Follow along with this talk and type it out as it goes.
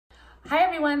Hi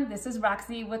everyone, this is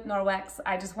Ruxy with Norwex.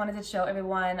 I just wanted to show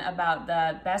everyone about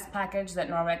the best package that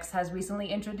Norwex has recently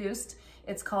introduced.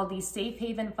 It's called the Safe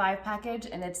Haven 5 package,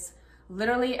 and it's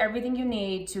literally everything you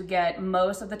need to get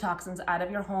most of the toxins out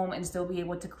of your home and still be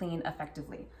able to clean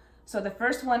effectively. So the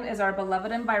first one is our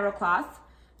beloved EnviroCloth.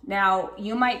 Now,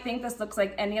 you might think this looks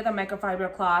like any other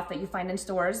microfiber cloth that you find in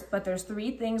stores, but there's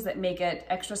 3 things that make it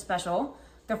extra special.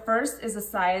 The first is the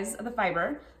size of the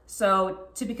fiber. So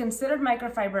to be considered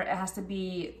microfiber, it has to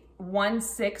be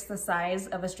 1/6 the size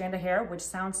of a strand of hair, which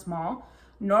sounds small.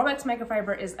 Norwex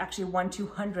microfiber is actually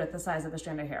 1/200th the size of a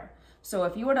strand of hair. So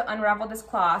if you were to unravel this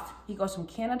cloth, it goes from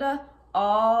Canada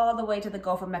all the way to the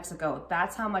Gulf of Mexico.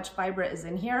 That's how much fiber is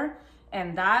in here.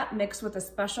 And that mixed with the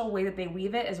special way that they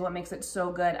weave it is what makes it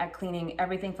so good at cleaning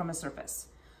everything from a surface.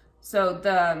 So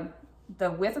the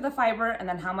width of the fiber, and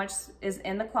then how much is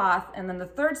in the cloth. And then the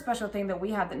third special thing that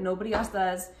we have that nobody else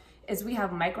does is we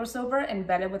have micro silver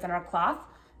embedded within our cloth.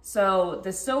 So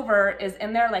the silver is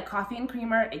in there like coffee and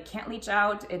creamer. It can't leach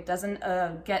out. It doesn't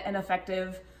get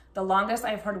ineffective. The longest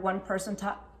I've heard one person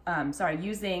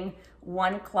using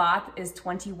one cloth is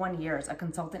 21 years. A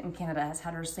consultant in Canada has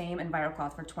had her same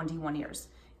EnviroCloth for 21 years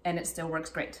and it still works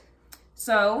great.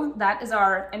 So that is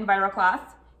our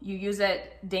EnviroCloth. You use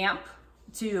it damp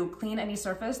to clean any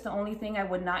surface. The only thing I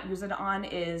would not use it on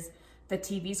is the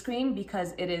TV screen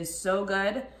because it is so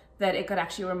good that it could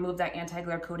actually remove that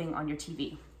anti-glare coating on your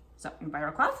TV. So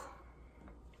EnviroCloth.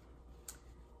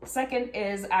 Second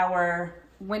is our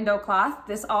window cloth.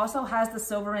 This also has the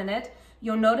silver in it.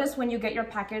 You'll notice when you get your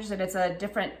package that it's a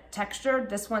different texture.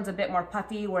 This one's a bit more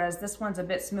puffy, whereas this one's a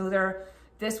bit smoother.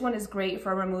 This one is great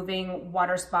for removing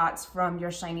water spots from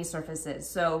your shiny surfaces.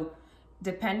 So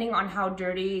depending on how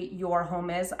dirty your home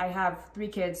is, I have 3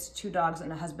 kids, 2 dogs,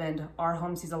 and a husband. Our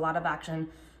home sees a lot of action.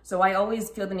 So I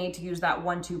always feel the need to use that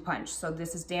 1-2 punch. So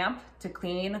this is damp to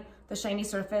clean the shiny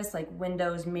surface like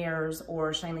windows, mirrors,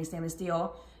 or shiny stainless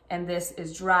steel. And this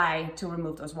is dry to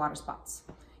remove those water spots.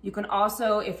 You can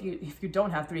also, if you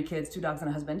don't have 3 kids, 2 dogs, and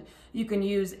a husband, you can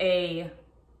use a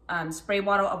spray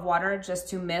bottle of water just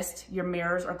to mist your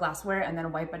mirrors or glassware and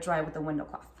then wipe it dry with the window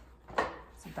cloth.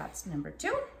 So that's number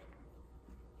 2.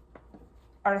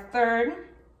 Our third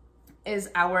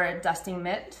is our dusting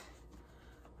mitt.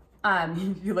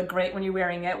 You look great when you're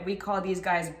wearing it. We call these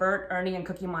guys Bert, Ernie, and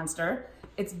Cookie Monster.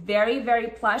 It's very, very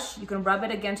plush. You can rub it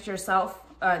against yourself,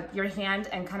 your hand,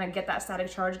 and kind of get that static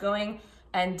charge going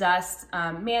and dust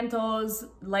mantles,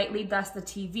 lightly dust the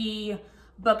TV,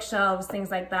 bookshelves,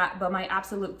 things like that. But my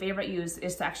absolute favorite use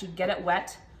is to actually get it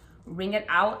wet, wring it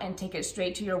out, and take it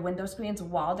straight to your window screens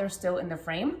while they're still in the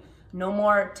frame. No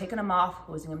more taking them off,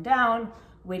 hosing them down,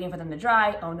 waiting for them to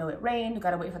dry. Oh no, it rained,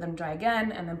 gotta wait for them to dry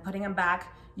again, and then putting them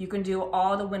back. You can do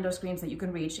all the window screens that you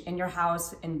can reach in your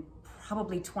house in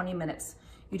probably 20 minutes.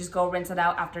 You just go rinse it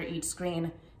out after each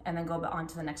screen and then go on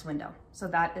to the next window. So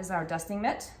that is our dusting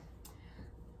mitt.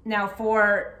 Now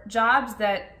for jobs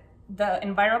that the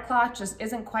EnviroCloth just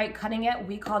isn't quite cutting it,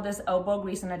 we call this elbow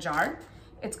grease in a jar.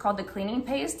 It's called the cleaning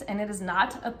paste, and it is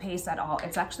not a paste at all.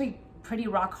 It's actually pretty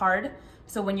rock hard.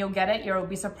 So when you'll get it, you'll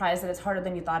be surprised that it's harder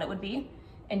than you thought it would be.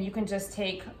 And you can just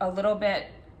take a little bit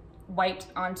wiped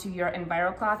onto your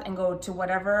EnviroCloth and go to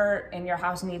whatever in your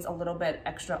house needs a little bit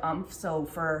extra oomph. So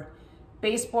for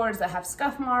baseboards that have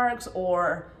scuff marks,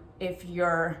 or if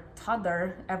your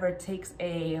toddler ever takes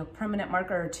a permanent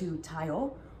marker to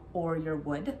tile or your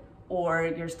wood or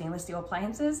your stainless steel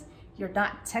appliances, you're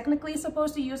not technically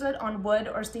supposed to use it on wood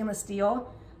or stainless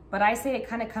steel, but I say it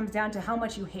kind of comes down to how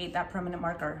much you hate that permanent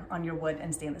marker on your wood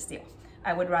and stainless steel.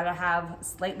 I would rather have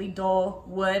slightly dull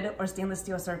wood or stainless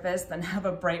steel surface than have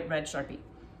a bright red Sharpie.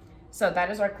 So that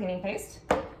is our cleaning paste.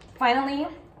 Finally,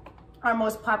 our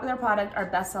most popular product, our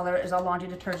bestseller, is our laundry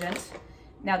detergent.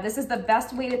 Now this is the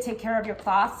best way to take care of your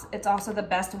cloths. It's also the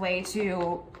best way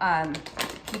to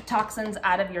keep toxins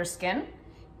out of your skin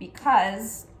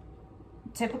because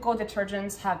typical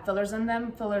detergents have fillers in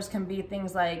them. Fillers can be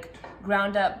things like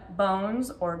ground up bones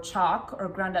or chalk or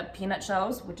ground up peanut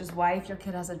shells, which is why if your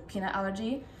kid has a peanut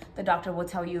allergy, the doctor will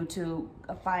tell you to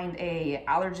find a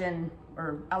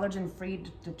allergen-free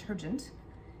detergent.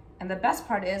 And the best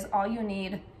part is all you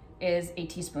need is a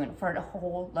teaspoon for a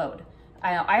whole load.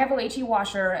 I have a HE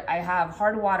washer, I have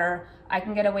hard water, I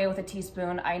can get away with a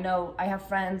teaspoon. I know I have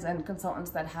friends and consultants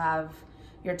that have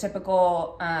your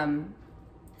typical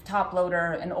top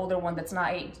loader, an older one that's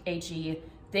not HE.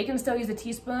 They can still use a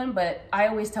teaspoon, but I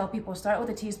always tell people start with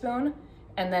a teaspoon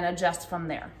and then adjust from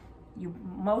there. You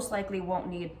most likely won't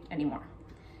need any more.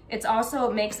 It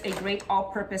also makes a great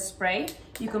all-purpose spray.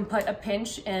 You can put a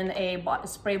pinch in a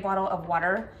spray bottle of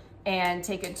water and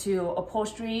take it to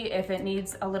upholstery if it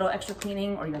needs a little extra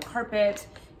cleaning, or your carpet.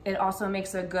 It also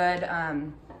makes a good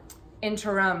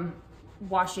interim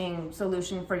washing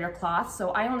solution for your cloth. So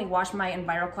I only wash my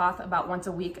EnviroCloth about once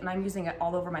a week, and I'm using it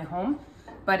all over my home.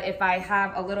 But if I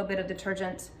have a little bit of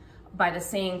detergent by the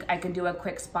sink, I can do a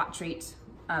quick spot treat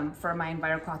for my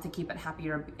EnviroCloth to keep it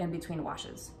happier in between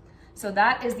washes. So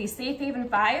that is the Safe Haven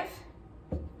 5.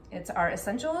 It's our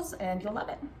essentials, and you'll love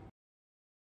it.